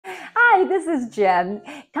Hi, this is Jen,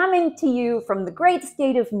 coming to you from the great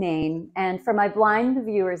state of Maine. And for my blind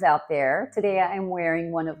viewers out there, today I am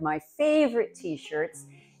wearing one of my favorite t-shirts,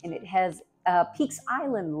 and it has a Peaks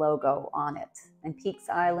Island logo on it. And Peaks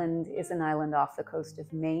Island is an island off the coast of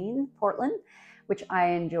Maine, Portland, which I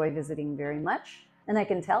enjoy visiting very much. And I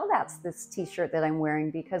can tell that's this t-shirt that I'm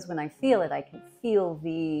wearing because when I feel it, I can feel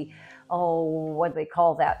the, what do they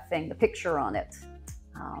call that thing, the picture on it.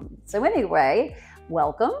 So anyway,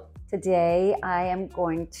 welcome. Today I am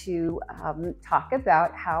going to talk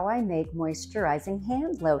about how I make moisturizing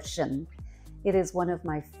hand lotion. It is one of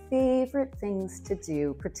my favorite things to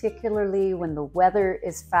do, particularly when the weather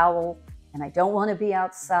is foul and I don't want to be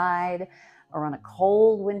outside or on a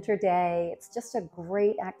cold winter day. It's just a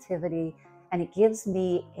great activity and it gives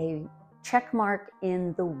me a check mark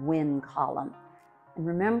in the win column. And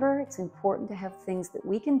remember, it's important to have things that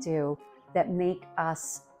we can do that make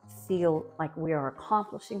us feel like we are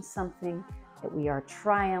accomplishing something, that we are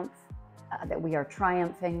triumphing.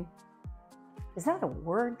 Is that a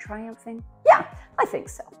word, triumphing? Yeah, I think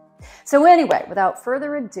so. So anyway, without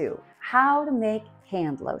further ado, how to make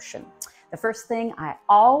hand lotion. The first thing I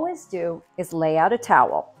always do is lay out a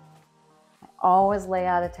towel. I always lay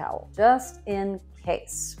out a towel, just in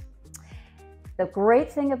case. The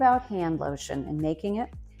great thing about hand lotion and making it,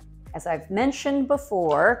 as I've mentioned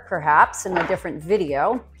before, perhaps in a different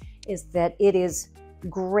video, is that it is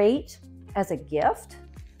great as a gift.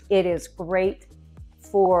 It is great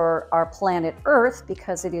for our planet Earth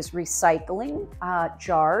because it is recycling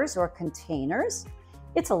jars or containers.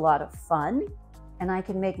 It's a lot of fun, and I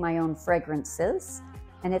can make my own fragrances,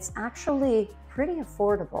 and it's actually pretty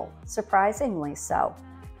affordable, surprisingly so.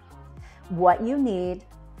 What you need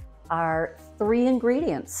are 3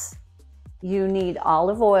 ingredients. You need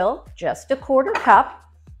olive oil, just a 1/4 cup.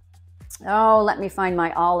 Oh, let me find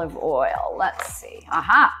my olive oil. Let's see.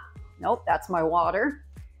 Aha! Nope, that's my water.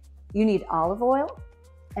 You need olive oil,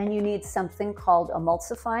 and you need something called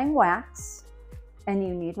emulsifying wax, and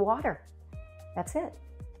you need water. That's it.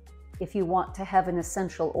 If you want to have an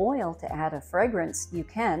essential oil to add a fragrance, you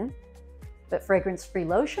can, but fragrance-free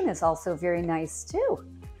lotion is also very nice too.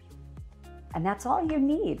 And that's all you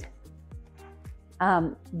need.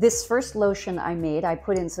 This first lotion I made, I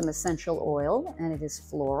put in some essential oil, and it is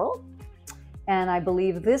floral. And I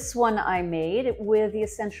believe this one I made with the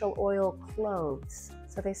essential oil cloves.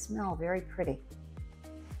 So they smell very pretty.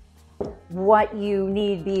 What you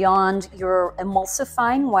need beyond your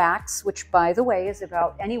emulsifying wax, which by the way is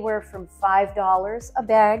about anywhere from $5 a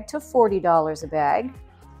bag to $40 a bag.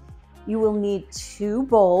 You will need 2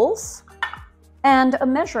 bowls and a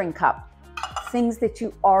measuring cup. Things that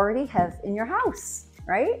you already have in your house,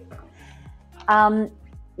 right?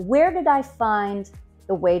 Where did I find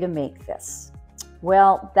the way to make this?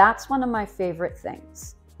 Well, that's one of my favorite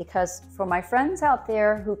things, because for my friends out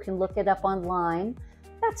there who can look it up online,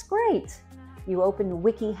 that's great. You open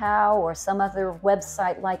WikiHow or some other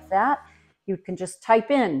website like that, you can just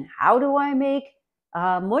type in, how do I make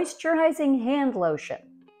moisturizing hand lotion?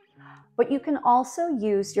 But you can also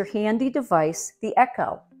use your handy device, the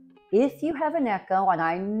Echo. If you have an Echo, and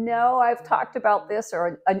I know I've talked about this,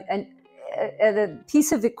 or a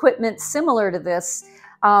piece of equipment similar to this,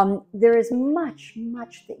 there is much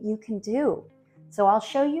that you can do. So I'll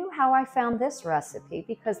show you how I found this recipe,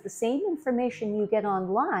 because the same information you get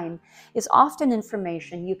online is often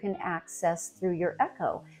information you can access through your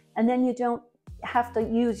Echo. And then you don't have to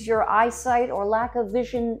use your eyesight or lack of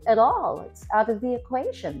vision at all. It's out of the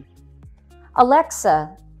equation.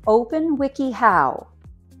 Alexa, open WikiHow.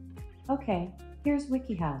 Okay, here's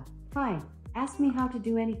WikiHow. Hi, ask me how to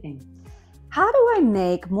do anything. How do I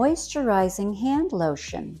make moisturizing hand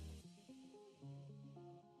lotion?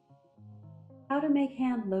 How to make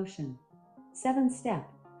hand lotion. 7-step.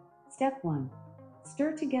 Step 1.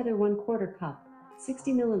 Stir together 1/4 cup,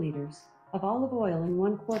 60 milliliters of olive oil in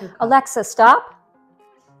 1/4 cup. Alexa, stop.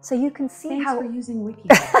 So you can see Thanks how for using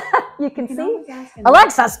WikiHow. you can see. always ask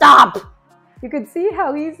Alexa, stop. You can see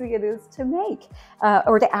how easy it is to make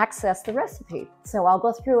or to access the recipe. So I'll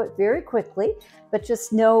go through it very quickly, but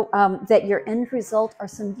just know that your end result are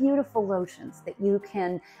some beautiful lotions that you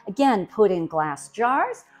can, again, put in glass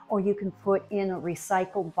jars, or you can put in a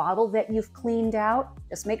recycled bottle that you've cleaned out.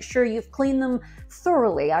 Just make sure you've cleaned them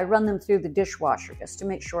thoroughly. I run them through the dishwasher just to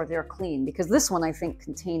make sure they're clean, because this one I think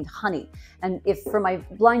contained honey. And if for my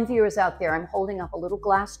blind viewers out there, I'm holding up a little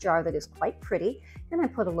glass jar that is quite pretty, and I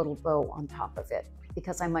put a little bow on top of it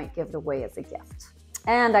because I might give it away as a gift.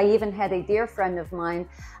 And I even had a dear friend of mine,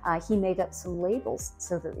 he made up some labels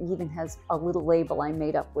so that it even has a little label I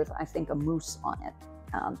made up with, I think, a moose on it.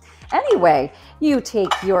 Anyway, you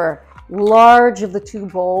take your large of the two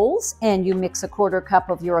bowls and you mix a 1/4 cup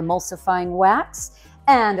of your emulsifying wax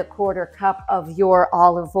and a 1/4 cup of your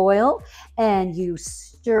olive oil, and you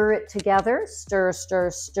stir it together. Stir, stir,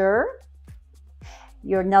 stir.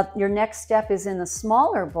 Your next step is in a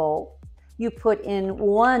smaller bowl. You put in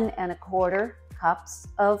 1 1/4 cups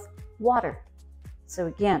of water. So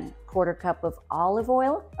again, 1/4 cup of olive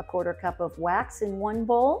oil, a 1/4 cup of wax in one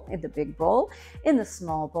bowl, in the big bowl. In the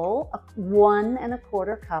small bowl, 1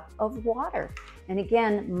 1/4 cup of water. And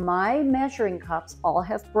again, my measuring cups all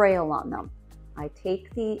have Braille on them. I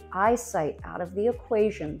take the eyesight out of the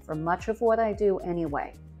equation for much of what I do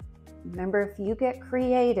anyway. Remember, if you get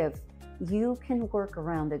creative, you can work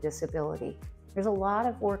around a disability. There's a lot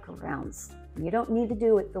of workarounds. You don't need to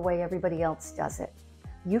do it the way everybody else does it.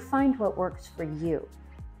 You find what works for you.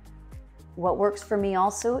 What works for me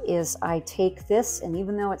also is I take this, and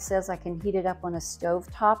even though it says I can heat it up on a stove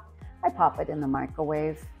top, I pop it in the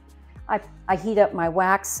microwave. I heat up my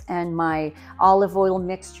wax and my olive oil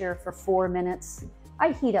mixture for 4 minutes.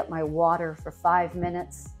 I heat up my water for 5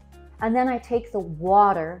 minutes. And then I take the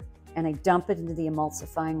water and I dump it into the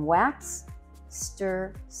emulsifying wax.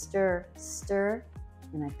 Stir, stir, stir,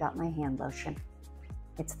 and I've got my hand lotion.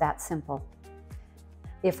 It's that simple.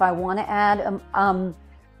 If I want to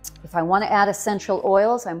add essential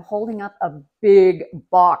oils, I'm holding up a big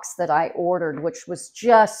box that I ordered, which was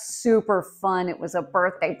just super fun. It was a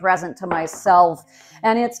birthday present to myself,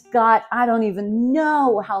 and it's got, I don't even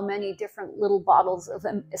know how many different little bottles of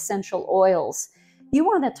essential oils. You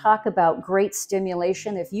want to talk about great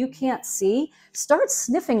stimulation? If you can't see, start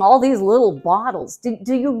sniffing all these little bottles.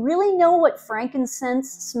 Do you really know what frankincense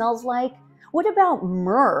smells like? What about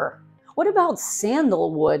myrrh? What about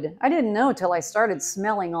sandalwood? I didn't know till I started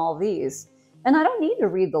smelling all these. And I don't need to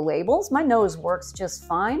read the labels. My nose works just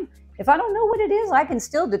fine. If I don't know what it is, I can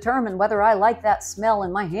still determine whether I like that smell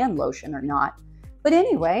in my hand lotion or not. But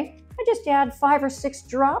anyway, I just add 5 or 6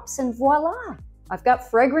 drops and voila, I've got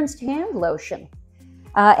fragranced hand lotion.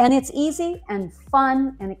 And it's easy and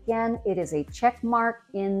fun. And again, it is a check mark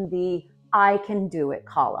in the I can do it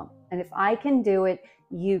column. And if I can do it,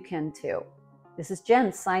 you can too. This is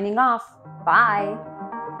Jen signing off. Bye.